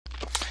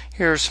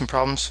Here are some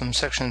problems from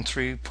section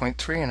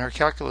 3.3 in our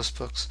calculus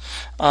books.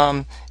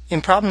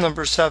 In problem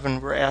number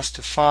 7, we're asked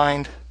to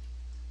find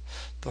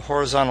the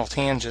horizontal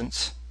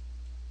tangents.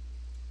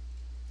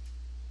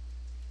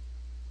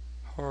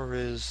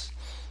 Horizontal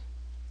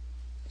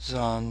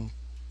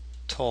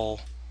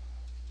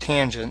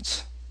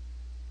tangents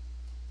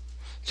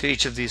to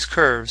each of these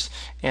curves,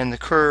 and the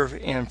curve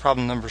in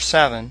problem number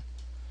 7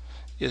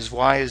 is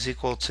y is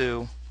equal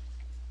to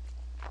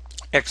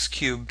x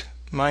cubed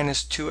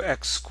minus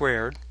 2x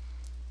squared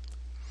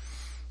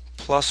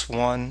plus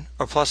 1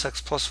 or plus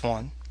x plus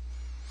 1.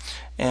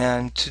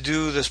 And to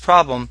do this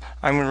problem,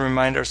 I'm going to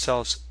remind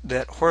ourselves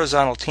that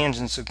horizontal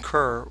tangents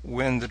occur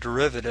when the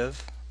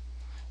derivative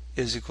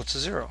is equal to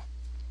 0.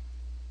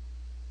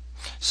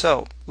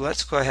 So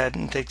let's go ahead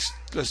and take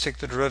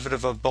the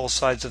derivative of both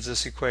sides of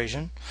this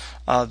equation.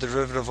 The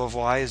derivative of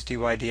y is dy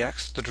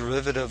dx. The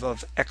derivative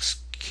of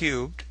x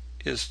cubed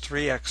is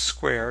 3x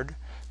squared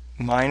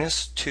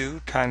minus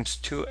 2 times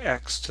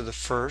 2x to the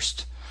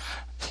first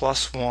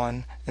plus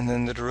 1, and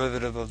then the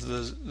derivative of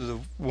the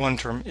one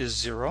term is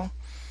 0,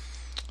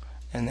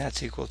 and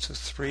that's equal to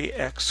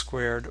 3x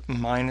squared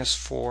minus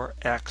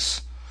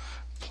 4x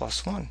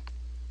plus 1.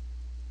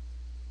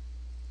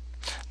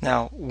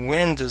 Now,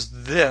 when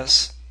does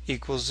this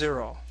equal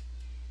 0?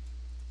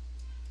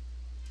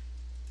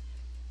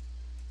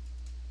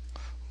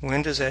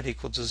 When does that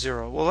equal to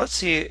 0? Well, let's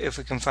see if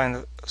we can find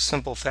a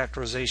simple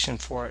factorization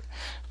for it.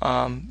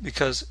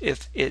 Because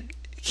if it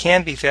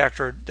can be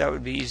factored, that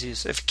would be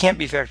easiest. If it can't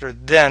be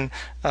factored, then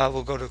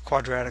we'll go to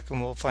quadratic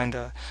and we'll find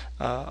a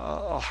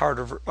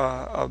harder.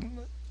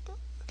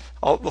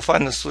 We'll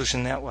find the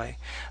solution that way.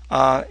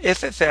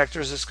 If it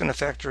factors, it's going to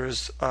factor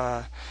as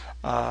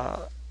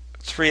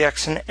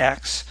 3x and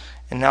x,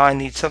 and now I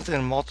need something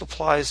that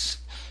multiplies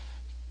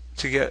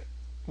to get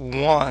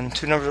 1,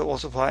 two numbers that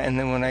multiply, and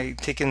then when I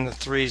take in the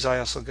 3's I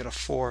also get a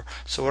 4.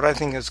 So what I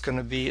think it's going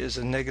to be is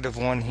a negative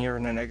 1 here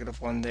and a negative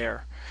 1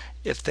 there.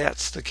 If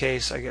that's the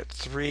case, I get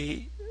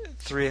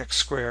 3x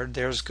squared,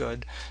 there's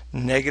good,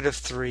 negative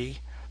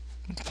 3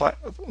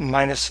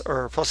 minus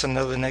or plus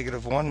another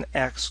negative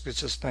 1x,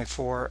 which is my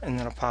 4, and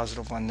then a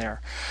positive 1 there.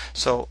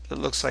 So it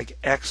looks like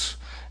x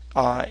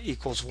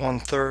equals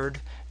 1/3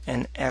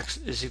 and x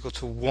is equal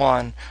to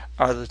 1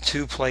 are the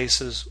two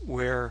places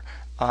where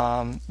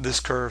this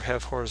curve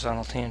have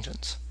horizontal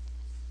tangents.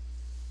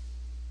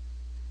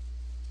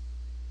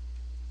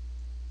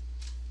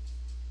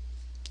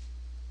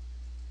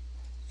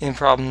 In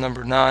problem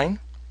number 9,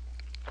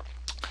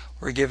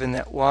 we're given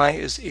that y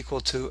is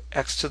equal to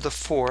x to the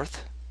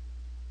 4th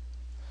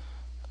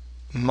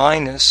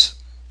minus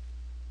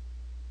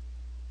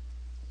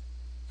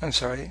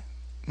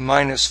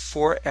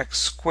 4x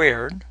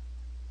squared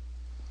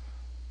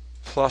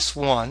plus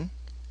 1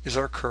 is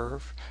our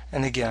curve.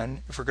 And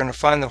again, if we're going to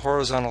find the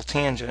horizontal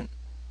tangents,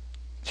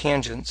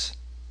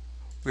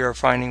 we are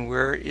finding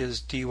where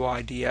is dy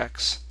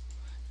dx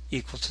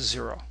equal to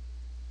 0.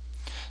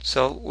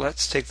 So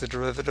let's take the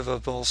derivative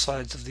of both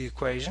sides of the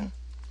equation.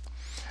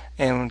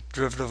 And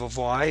derivative of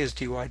y is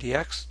dy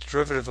dx. The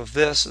derivative of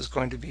this is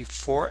going to be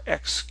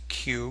 4x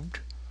cubed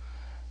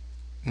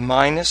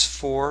minus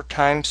 4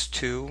 times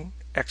 2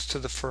 x to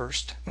the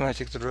first. When I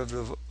take the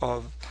derivative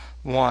of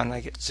 1, I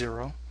get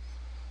 0.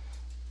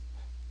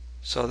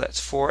 So that's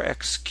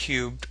 4x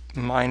cubed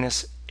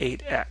minus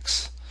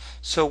 8x.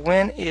 So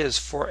when is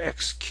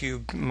 4x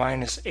cubed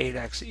minus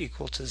 8x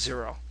equal to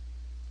 0?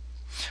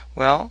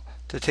 Well,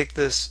 to take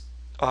this,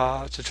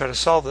 to try to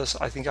solve this,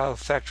 I think I'll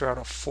factor out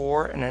a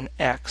 4 and an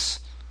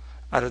x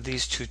out of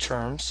these two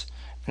terms,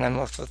 and I'm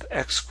left with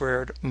x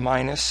squared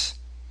minus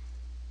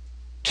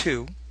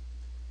 2.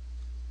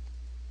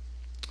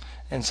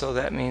 And so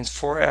that means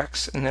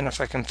 4x, and then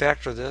if I can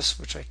factor this,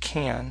 which I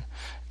can,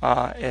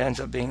 it ends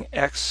up being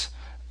x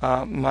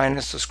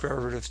minus the square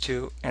root of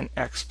 2, and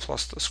x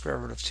plus the square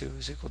root of 2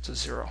 is equal to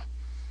 0.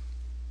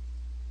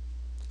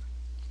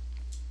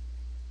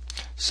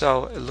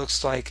 So it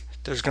looks like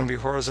there's going to be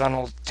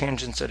horizontal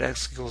tangents at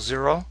x equals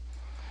 0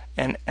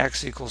 and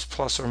x equals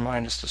plus or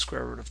minus the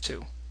square root of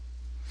 2.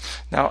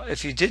 Now,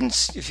 if you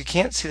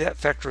can't see that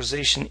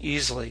factorization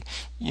easily,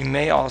 you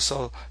may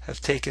also have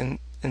taken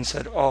and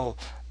said, oh,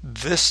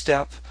 this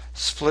step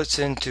splits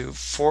into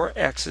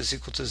 4x is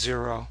equal to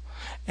 0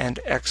 and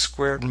x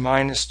squared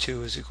minus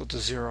 2 is equal to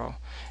 0.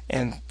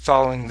 And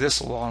following this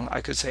along,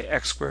 I could say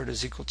x squared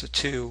is equal to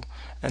 2,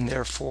 and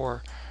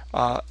therefore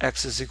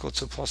x is equal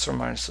to plus or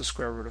minus the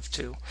square root of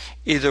 2.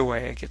 Either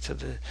way, I get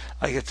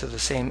to the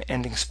same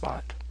ending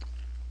spot.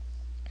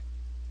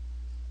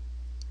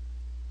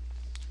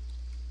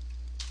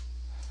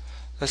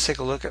 Let's take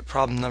a look at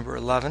problem number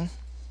 11.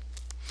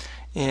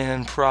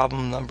 In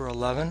problem number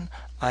 11,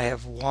 I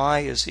have y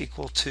is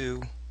equal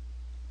to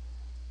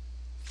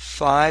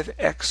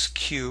 5x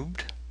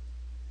cubed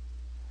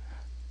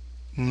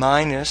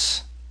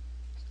minus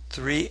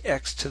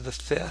 3x to the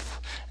 5th.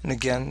 And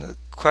again, the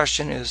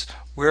question is,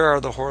 where are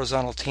the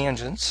horizontal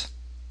tangents?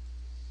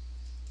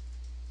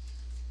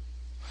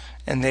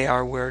 And they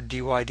are where dy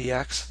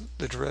dx,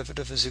 the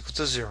derivative, is equal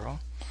to 0.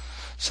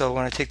 So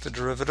when I take the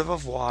derivative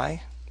of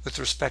y, with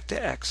respect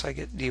to x, I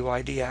get dy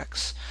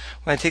dx.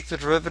 When I take the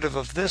derivative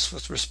of this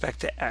with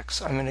respect to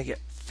x, I'm going to get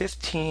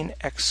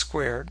 15x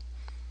squared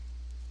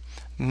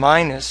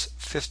minus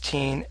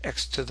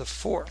 15x to the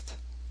fourth.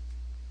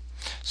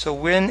 So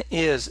when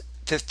is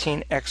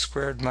 15x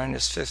squared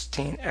minus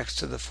 15x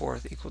to the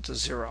fourth equal to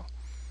 0?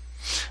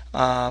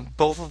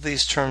 Both of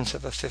these terms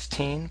have a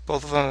 15.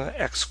 Both of them have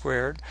x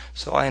squared.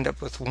 So I end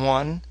up with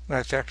 1 when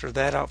I factor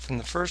that out from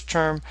the first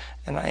term,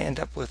 and I end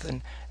up with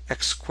an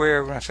x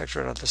squared when I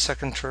factor it out the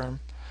second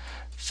term.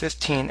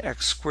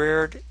 15x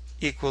squared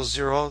equals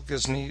 0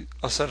 gives me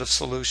a set of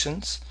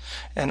solutions,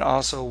 and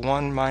also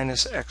 1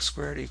 minus x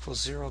squared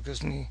equals 0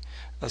 gives me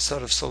a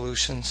set of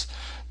solutions.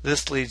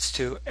 This leads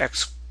to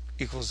x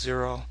equals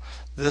 0.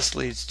 This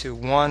leads to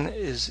 1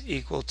 is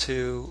equal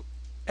to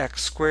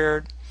x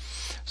squared,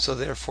 so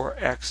therefore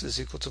x is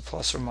equal to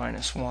plus or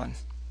minus 1.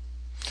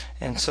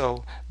 And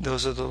so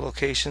those are the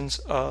locations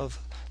of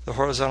the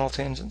horizontal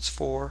tangents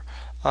for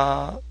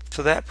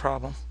that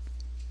problem.